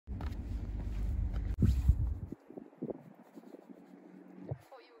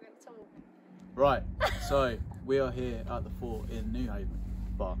Right, so we are here at the fort in New Haven,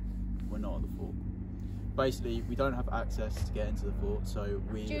 but we're not at the fort. Basically, we don't have access to get into the fort, so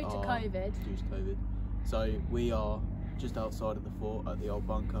we Due to COVID. So we are just outside of the fort at the old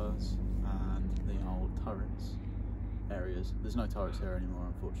bunkers and the old turrets areas. There's no turrets here anymore,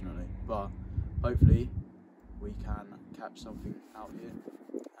 unfortunately, but hopefully we can catch something out here and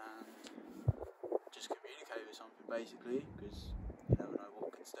just communicate with something, basically, because you never know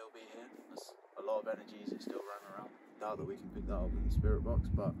what could still be here. There's a lot of energies that still run around. Doubt that we can pick that up in the spirit box,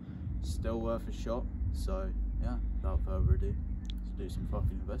 but still worth a shot. So yeah, without further ado, let's do some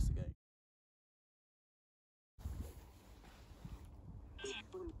fucking investigating.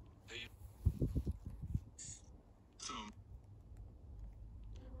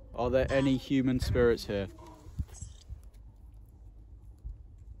 Are there any human spirits here?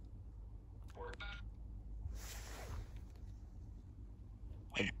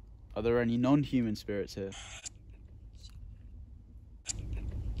 Are there any non-human spirits here?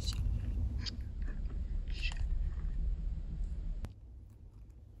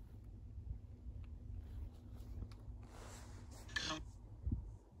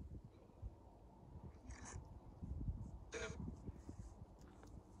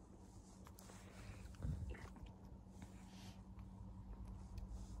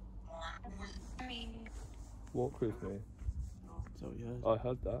 Walk with me. So yeah. I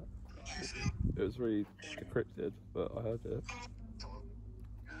heard that. It was really decrypted, but I heard it.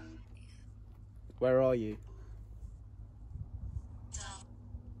 Where are you?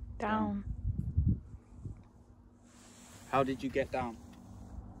 Down. How did you get down?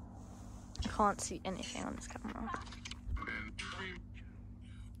 I can't see anything on this camera.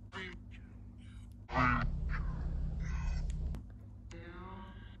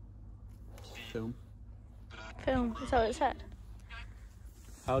 Film. Film, is that what it said?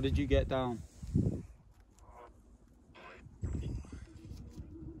 How did you get down?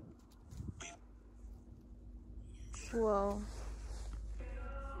 Whoa.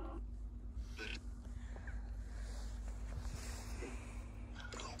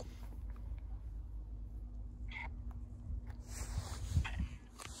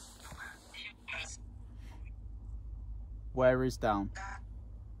 Where is down?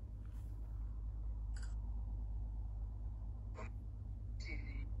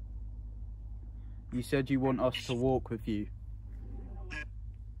 You said you want us to walk with you.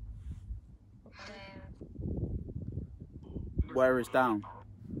 Where is down?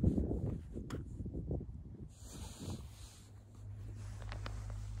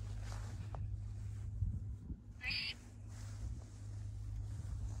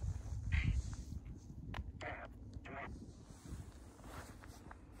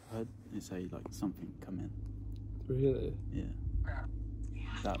 I heard it say like something come in. Really? Yeah.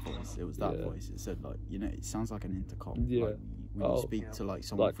 That voice, it was that voice. It said like, you know, it sounds like an intercom. Yeah. Like when you speak to like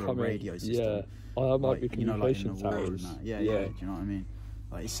someone like through a radio system. Yeah. Oh, that might like, be you know, like in communication the war and towers. that. Yeah, yeah. Do you know what I mean?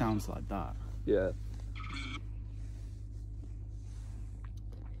 Like it sounds like that. Yeah.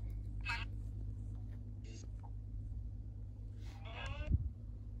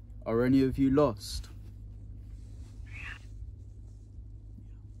 Are any of you lost?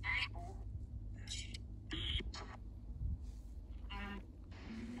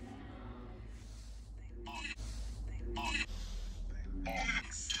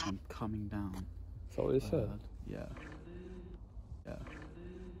 I'm coming down. Is that what it said? Yeah. Yeah.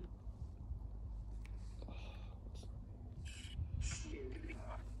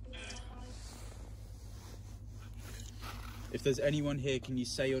 If there's anyone here, can you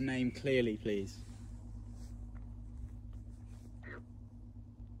say your name clearly, please?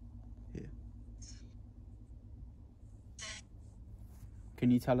 Here.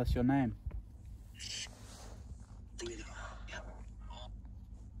 Can you tell us your name?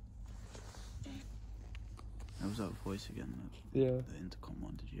 That was that voice again. Yeah. The intercom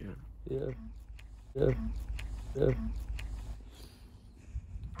one, did you hear it? Yeah. Yeah. Yeah.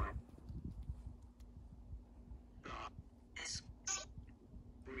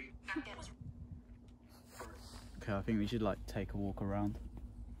 Okay, I think we should like take a walk around.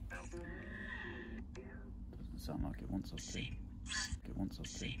 Doesn't sound like it wants us to. It wants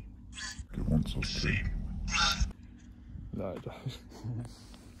us to. It wants us to. No, I don't.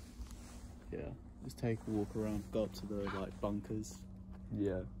 Yeah, just take a walk around, go up to the like bunkers.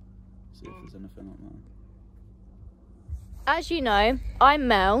 Yeah. See if there's anything like that. As you know, I'm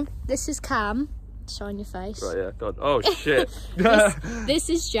Mel. This is Cam. Shine your face. Right, yeah, God. Oh, shit. This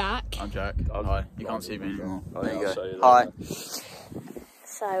is Jack. I'm Jack. Hi. You can't see me anymore. Oh, there you go. Hi.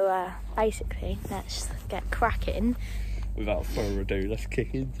 So basically, let's get cracking. without further ado, let's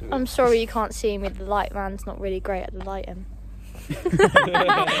kick into it. I'm sorry you can't see me. The light man's not really great at the lighting.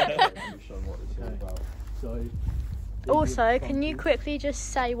 Also, can you quickly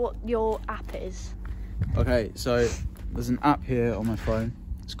just say what your app is? Okay, so there's an app here on my phone.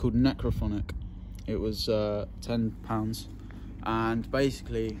 It's called Necrophonic. It was £10, and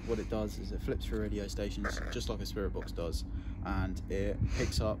basically what it does is it flips through radio stations just like a spirit box does, and it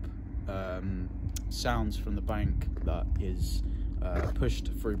picks up sounds from the bank that is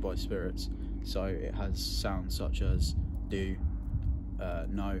pushed through by spirits. So it has sounds such as do,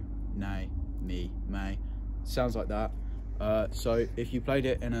 no, nay, me, may, sounds like that. So if you played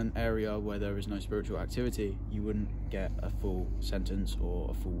it in an area where there is no spiritual activity, you wouldn't get a full sentence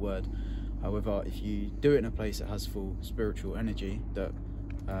or a full word. However, if you do it in a place that has full spiritual energy, that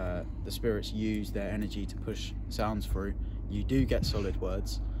the spirits use their energy to push sounds through, you do get solid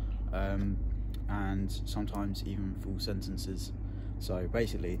words, and sometimes even full sentences. So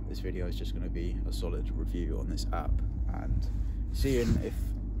basically this video is just going to be a solid review on this app and seeing if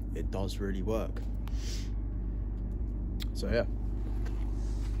it does really work. So yeah,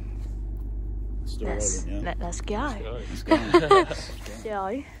 still rolling, yeah. Let's go. Let's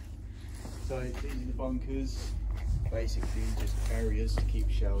go. So these are the bunkers, basically just areas to keep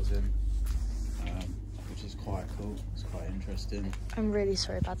shells in, which is quite cool. It's quite interesting. I'm really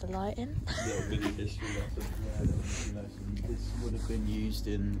sorry about the lighting. Little mini history lesson. Yeah, little history lesson. This would have been used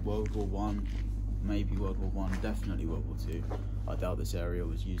in World War One, maybe World War One, definitely World War Two. I doubt this area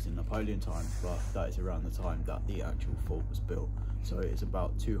was used in Napoleon time, but that is around the time that the actual fort was built. So it's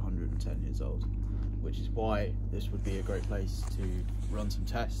about 210 years old, which is why this would be a great place to run some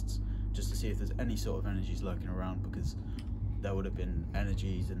tests, just to see if there's any sort of energies lurking around, because there would have been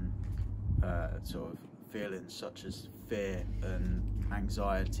energies and sort of feelings such as fear and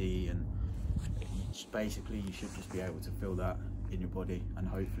anxiety, and basically you should just be able to feel that in your body, and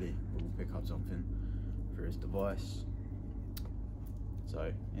hopefully it will pick up something through his device.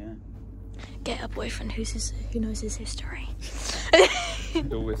 So yeah, get a boyfriend who knows his history.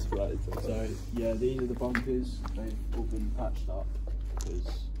 Always flat. So yeah, these are the bunkers. They've all been patched up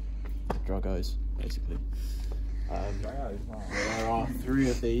because druggos, basically. There are 3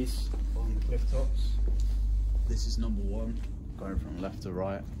 of these on the cliff tops. This is number 1, going from left to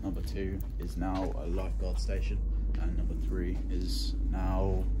right. Number 2 is now a lifeguard station, and number 3 is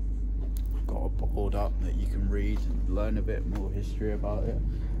now got a board up that you can read and learn a bit more history about it.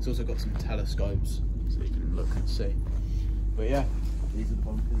 It's also got some telescopes so you can look and see. But yeah, these are the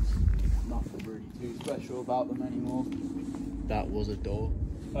bunkers. Nothing really too special about them anymore. That was a door.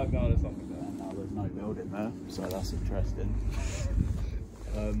 Oh no, there's nothing there. And now there's no building there, so that's interesting.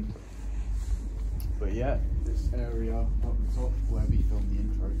 But yeah, this area up the top where we filmed the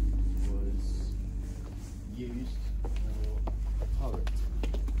intro was used for a turret.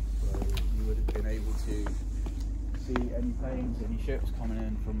 So you would have been able to see any planes, any ships coming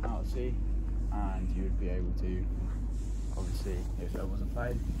in from out at sea, and you would be able to, obviously, if there was a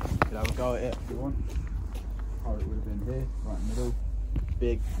plane, you could have a go at it if you want. Turret would have been here, right in the middle.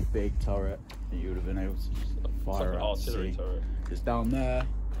 Big turret that you would have been able to just fire out to sea. Turret. Because down there,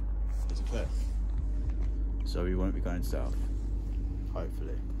 there's a cliff. So we won't be going south,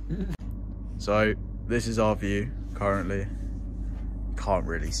 hopefully. So this is our view currently. Can't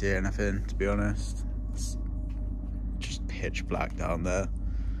really see anything, to be honest. It's just pitch black down there.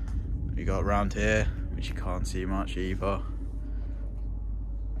 We got around here, which you can't see much either.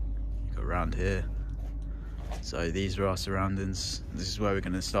 You got around here. So these are our surroundings. This is where we're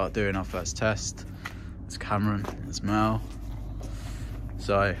going to start doing our first test. There's Cameron, there's Mel.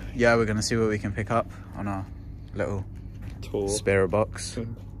 So yeah, we're going to see what we can pick up on our little tour spirit box.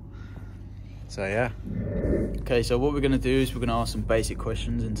 So yeah. Okay, so what we're going to do is we're going to ask some basic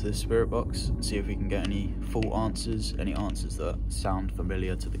questions into the spirit box and see if we can get any full answers, any answers that sound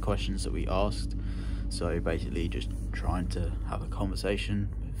familiar to the questions that we asked. So basically just trying to have a conversation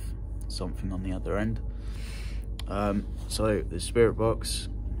with something on the other end. So the spirit box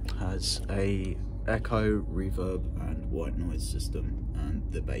has a echo, reverb and white noise system, and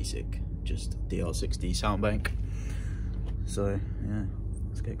the basic just DR60 sound bank. So yeah,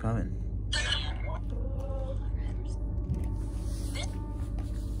 let's get going.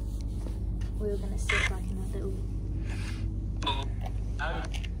 We were gonna sit like in a little.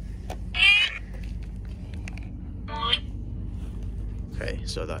 Okay,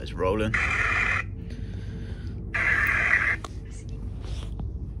 so that is rolling.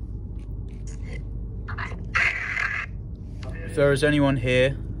 If there is anyone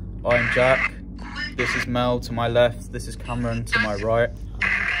here, I'm Jack. This is Mel to my left. This is Cameron to my right.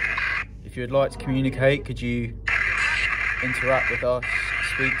 If you would like to communicate, could you interact with us,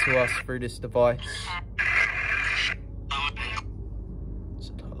 speak to us through this device.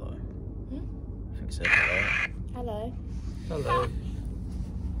 Said hello. I think it said hello. Hello. Hello.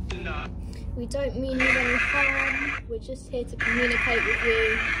 We don't mean you any harm. We're just here to communicate with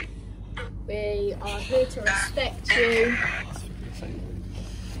you. We are here to respect you.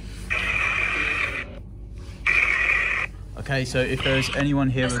 Okay, so if there's anyone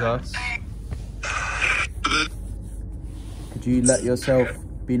here with us, could you let yourself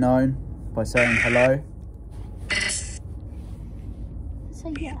be known by saying hello?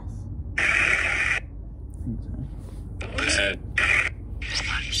 Say yes.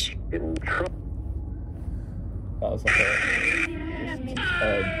 That was like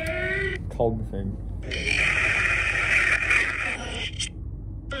a con thing.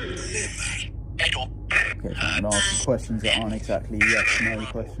 Okay, so I'm going to ask some questions that aren't exactly yes/no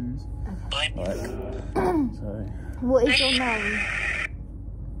questions. Like, so, What is your name?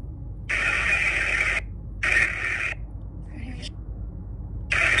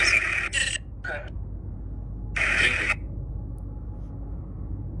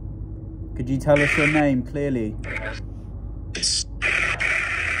 could you tell us your name clearly?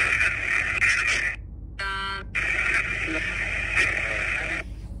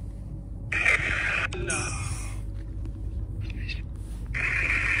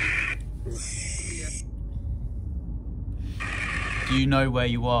 Do you know where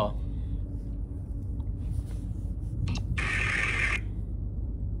you are?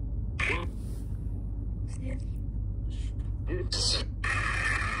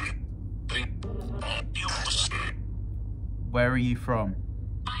 Where are you from?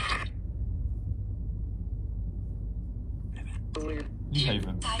 New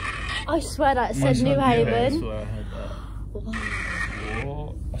Haven. I swear that said Most New likely, yeah, I Haven. swear I heard that.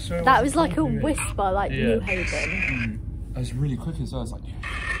 What? I swear it That was called like a New Haven. whisper, like Yeah. New Haven. It was really quick as well. It's like,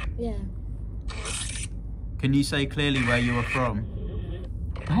 Yeah. Can you say clearly where you are from?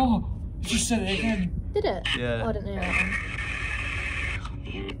 oh, you just said it again. Did it? Yeah. Oh, I didn't know that one.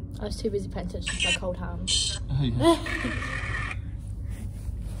 I was too busy paying attention to my cold hands. Oh, yeah.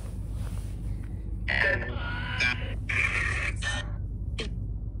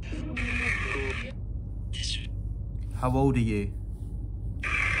 How old are you?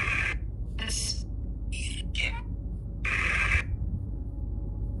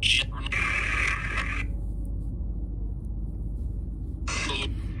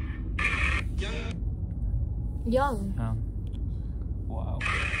 Young. Wow.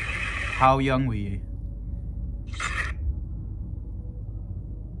 How young were you?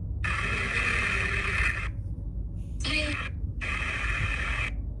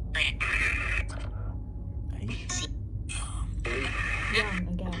 Young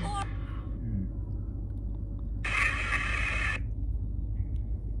again.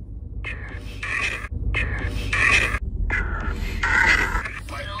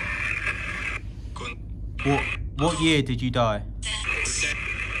 What year did you die?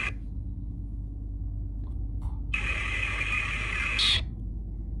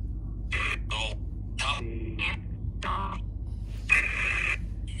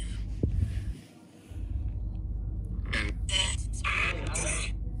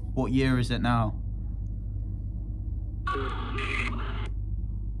 What year is it now? I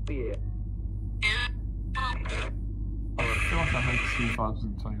feel like I heard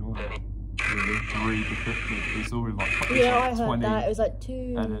 2021. Really descriptive. It's all in like, it's Yeah, like I heard 20, that. It was like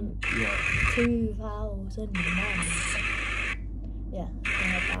and then, yeah. 2009. Yeah, I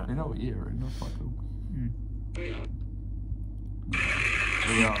heard that. You know what year we're in? That's quite cool.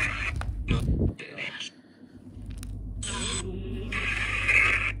 We are.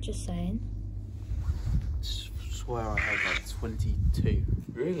 Just saying. Swear I had like 22.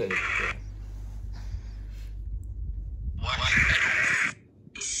 Really? Yeah.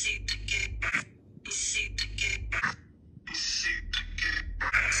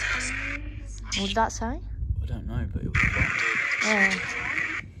 What did that say? I don't know, but it was like, Yeah.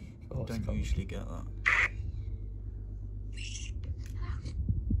 I don't usually get that.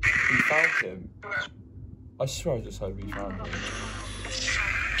 We found him. I swear I just heard we found him.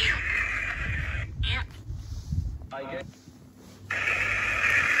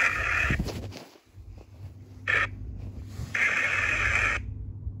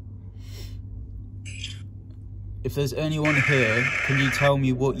 If there's anyone here, can you tell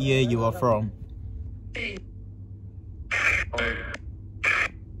me what year you are from?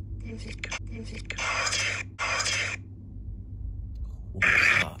 What was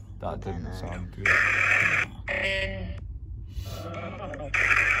that? That didn't sound good.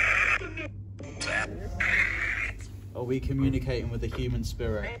 Oh, Are we communicating with a human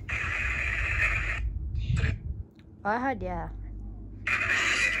spirit? I heard yeah.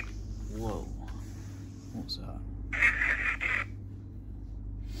 Whoa. What's that?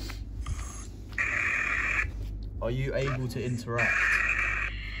 Are you able to interact?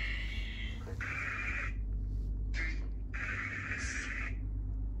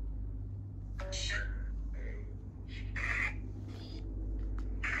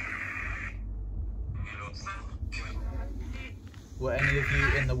 Were any of you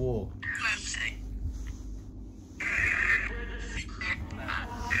in the war?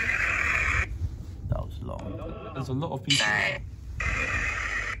 That was long. There's a lot of people.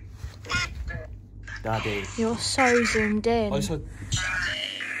 Daddy. You're so zoomed in. I said,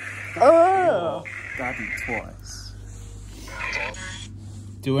 Oh! Daddy twice.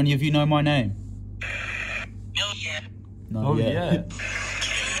 Do any of you know my name? No, oh yeah.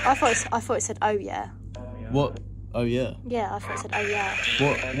 I thought it said oh yeah. What? Oh yeah. Yeah, I thought it said oh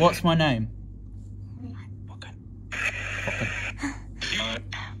yeah. What's my name?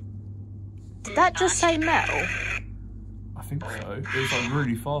 Did that just say Mel? I think so. It was like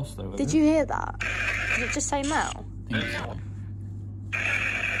really fast though. Did you hear that? Did it just say Mel? I think so.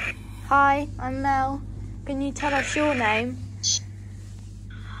 Hi, I'm Mel. Can you tell us your name?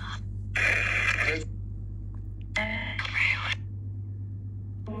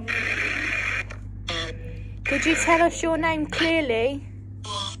 Could you tell us your name clearly?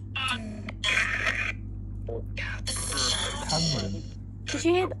 Cameron. Did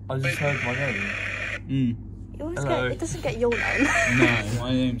you hear that? I just heard my name. You always Hello. it doesn't get your name. No,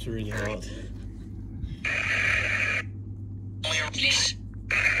 my name's really hard.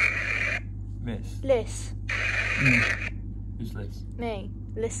 Miss. Liz. Who's Liz? Me.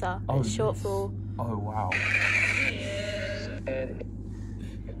 Lissa. Oh, It's short Liz. for... Oh wow.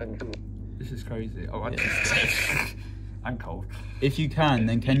 This is crazy. Oh, I'm just and cold. If you can,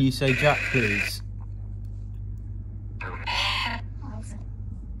 then can you say Jack, please?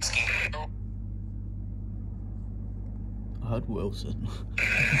 I heard Wilson.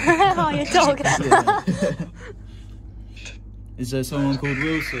 Oh, your dog. Is there someone called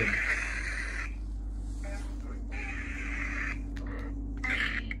Wilson?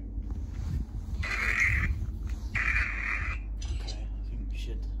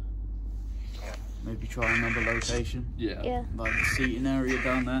 Maybe try another location. Yeah. Yeah. Like the seating area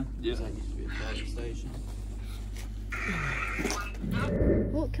down there. Yeah. That used to be a fire station.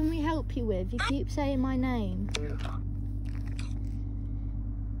 What can we help you with? You keep saying my name.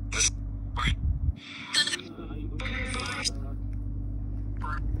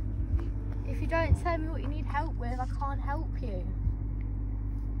 If you don't tell me what you need help with, I can't help you.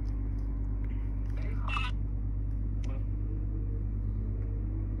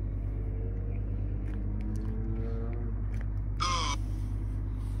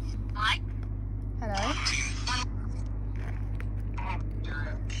 Hello?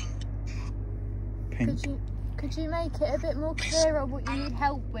 Pink. Could you make it a bit more clearer what you need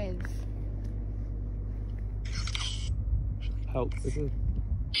help with? Help. Is it?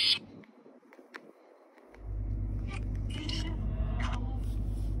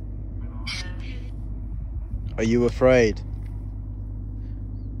 Are you afraid?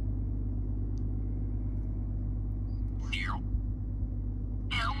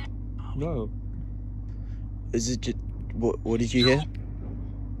 No. Is it just, what did you hear?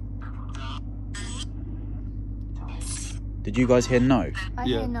 Did you guys hear no? I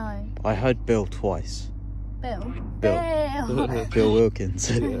Yeah. hear no. I heard Bill twice. Bill? Bill. Bill. Bill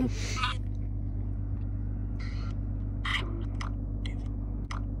Wilkins. Yeah.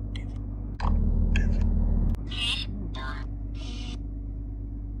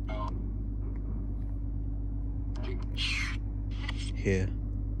 Here.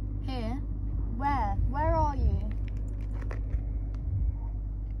 Here? Where? Where are you?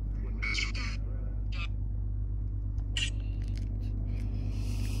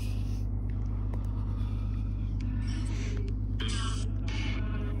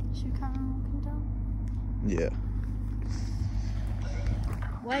 Should we carry on walking down? Yeah.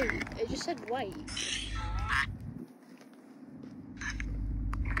 Wait, it just said wait.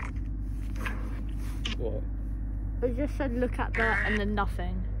 What? It just said look at that and then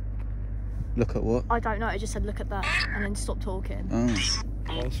nothing. Look at what? I don't know, it just said look at that and then stop talking.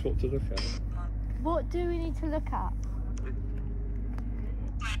 Oh. Ask what to look at. What do we need to look at?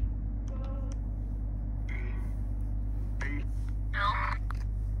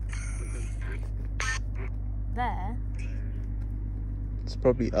 There? It's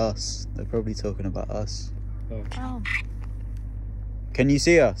probably us. They're probably talking about us. Oh. Can you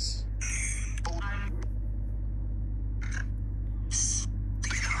see us?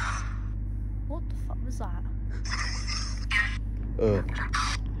 that? Ugh.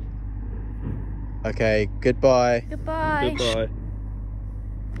 Okay, goodbye. Goodbye. Goodbye.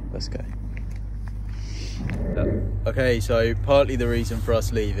 Let's go. Okay, so partly the reason for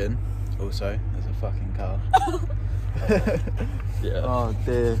us leaving, also, there's a fucking car. Yeah. Oh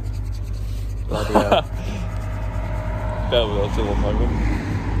dear. Bloody hell. Bear with us in one moment.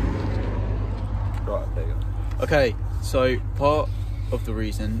 Right, there you go. Okay, so part of the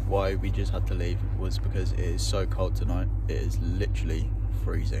reason why we just had to leave was because it is so cold tonight. It is literally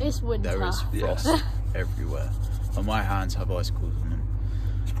freezing. It's winter. There is frost everywhere. And my hands have icicles on them.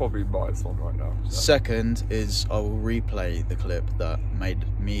 It's probably minus one right now. So. Second is I will replay the clip that made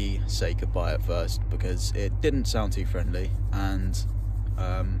me say goodbye at first because it didn't sound too friendly and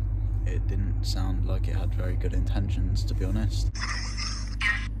it didn't sound like it had very good intentions, to be honest.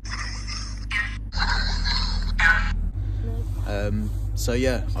 So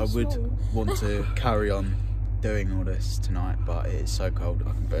yeah, I would want to carry on doing all this tonight, but it is so cold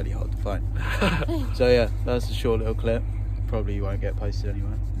I can barely hold the phone. So yeah, that's a short little clip. Probably won't get posted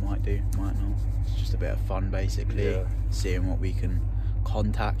anywhere. Might do, might not. It's just a bit of fun, basically. Yeah. Seeing what we can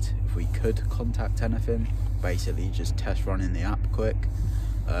contact, if we could contact anything. Basically just test running the app quick.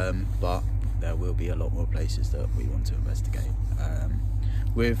 But there will be a lot more places that we want to investigate.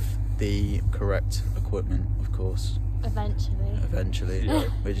 With the correct equipment, of course. Eventually. Yeah.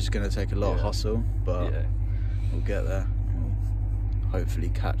 We're just going to take a lot of hustle, but we'll get there. We'll hopefully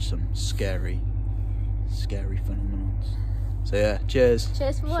catch some scary phenomenons. So yeah, cheers.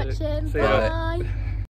 Cheers for watching. See ya. Bye.